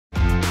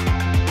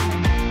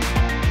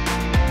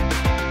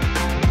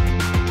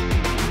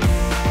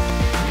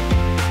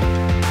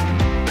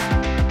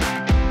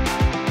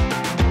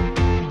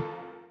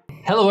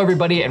Hello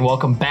everybody and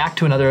welcome back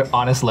to another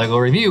Honest LEGO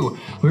review.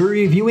 We're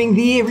reviewing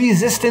the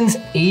Resistance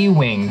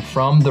A-Wing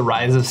from The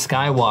Rise of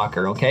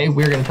Skywalker, okay?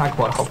 We're gonna talk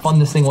about how fun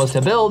this thing was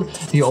to build,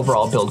 the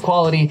overall build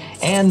quality,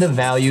 and the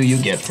value you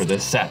get for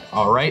this set,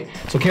 all right?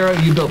 So Kara,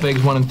 you built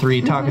Bigs 1 and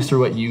 3. Talk us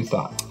through what you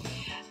thought.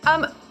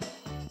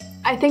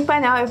 I think by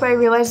now everybody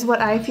realizes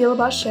what I feel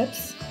about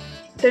ships.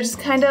 They're just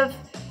they're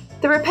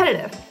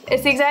repetitive.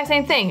 It's the exact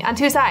same thing on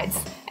two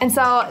sides. And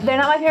so they're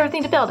not my favorite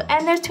thing to build.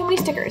 And there's too many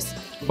stickers.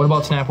 What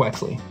about Snap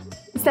Wexley?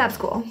 Snap's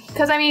cool.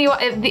 Because I mean,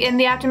 in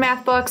the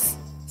Aftermath books,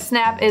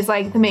 Snap is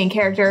like the main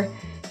character.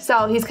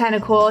 So he's kind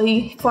of cool.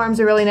 He forms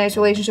a really nice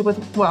relationship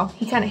with, well,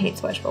 he kind of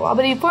hates Wedge for a while,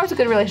 but he forms a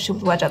good relationship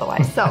with Wedge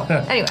otherwise. So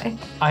anyway.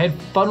 I had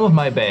fun with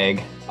my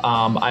bag.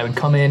 I would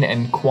come in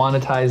and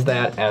quantize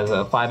that as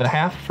a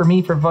 5.5 for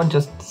me for fun,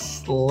 just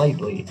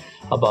slightly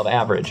above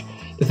average.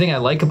 The thing I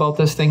like about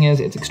this thing is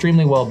it's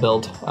extremely well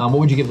built. What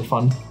would you give the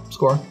fun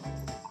score?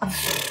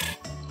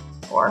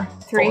 4,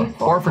 3, 4.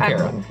 4 for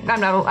Kara.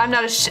 I'm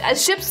not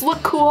ships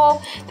look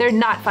cool. They're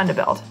not fun to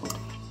build.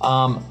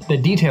 The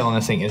detail on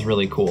this thing is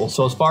really cool.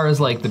 So as far as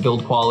like the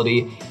build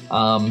quality,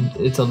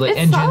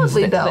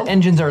 the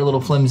engines are a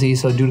little flimsy.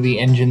 So due to the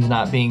engines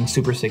not being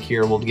super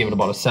secure, we'll give it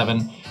about a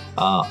 7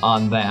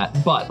 on that.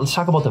 But let's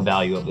talk about the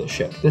value of this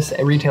ship. This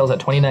retails at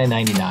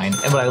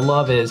 $29.99, and what I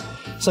love is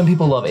some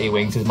people love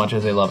A-Wings as much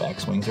as they love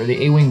X-Wings, or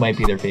the A-Wing might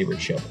be their favorite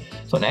ship.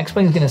 So an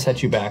X-Wing is going to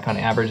set you back on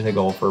average. They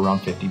go for around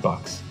 50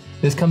 bucks.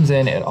 This comes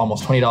in at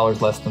almost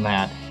 $20 less than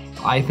that.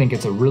 I think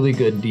it's a really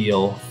good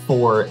deal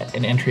for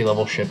an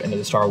entry-level ship into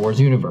the Star Wars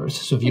universe.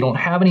 So if you don't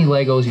have any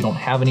Legos, you don't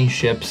have any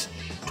ships,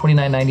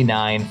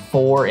 $29.99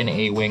 for an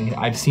A-Wing.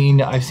 I've seen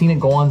it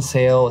go on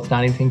sale. It's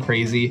not anything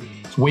crazy.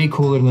 It's way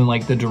cooler than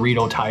like the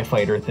Dorito TIE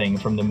Fighter thing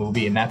from the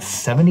movie, and that's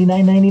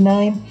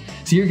 $79.99.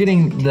 So you're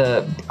getting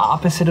the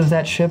opposite of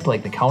that ship,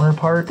 like the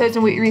counterpart. There's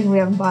a reason we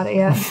haven't bought it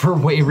yet.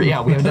 We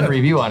haven't done a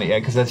review on it yet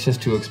because that's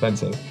just too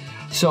expensive.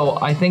 So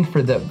I think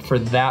for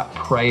that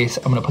price,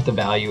 I'm gonna put the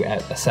value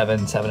at a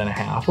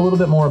 7.5, a little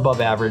bit more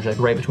above average, like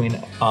right between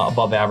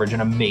above average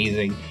and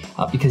amazing,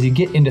 because you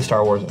get into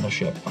Star Wars in a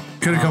ship.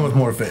 Could have come with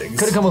more figs.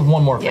 Could have come with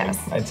one more fig,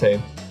 yes. I'd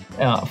say,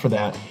 for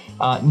that.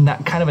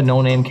 Not kind of a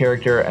no-name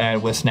character,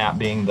 and with Snap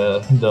being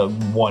the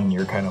one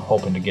you're kind of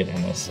hoping to get in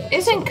this set.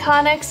 Isn't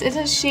Connix,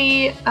 isn't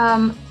she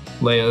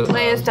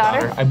Leia's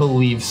daughter? I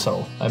believe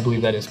so. I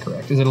believe that is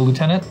correct. Is it a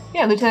lieutenant?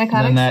 Yeah, Lieutenant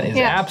Connix. Then that is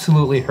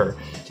absolutely her.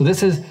 So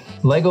this is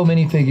Lego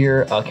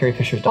minifigure Carrie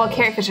Fisher's daughter. Well,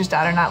 Carrie Fisher's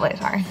daughter, not Leia's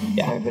daughter.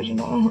 Yeah. Carrie Fisher's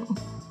daughter.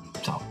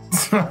 So.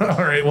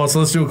 All right, well, so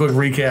let's do a quick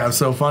recap.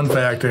 So fun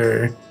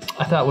factor.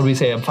 I thought, what did we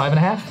say, a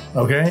 5.5?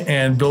 Okay,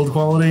 and build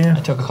quality? I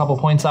took a couple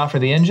points off for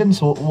the engine,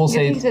 so we'll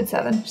say... You said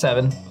 7.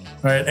 7. All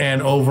right,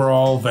 and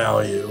overall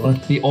value?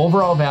 The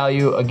overall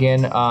value,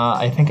 again,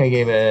 I think I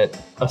gave it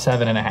a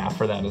 7.5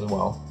 for that as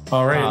well.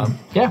 All right.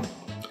 Yeah.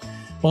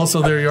 Well,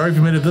 so there you are. If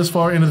you made it this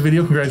far into the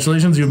video,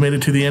 congratulations. You've made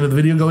it to the end of the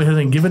video. Go ahead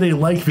and give it a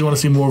like if you want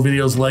to see more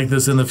videos like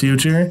this in the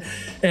future.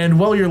 And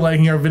while you're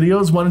liking our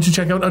videos, why don't you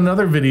check out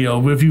another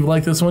video? If you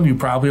like this one, you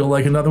probably will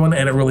like another one,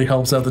 and it really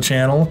helps out the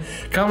channel.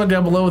 Comment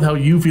down below with how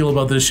you feel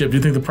about this ship. Do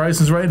you think the price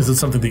is right? Is it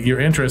something that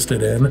you're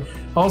interested in?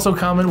 Also,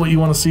 comment what you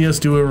want to see us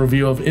do a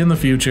review of in the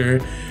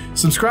future.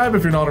 Subscribe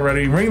if you're not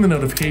already. Ring the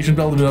notification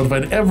bell to be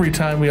notified every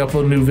time we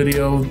upload a new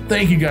video.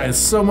 Thank you guys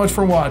so much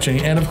for watching,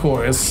 and of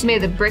course, may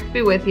the brick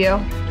be with you.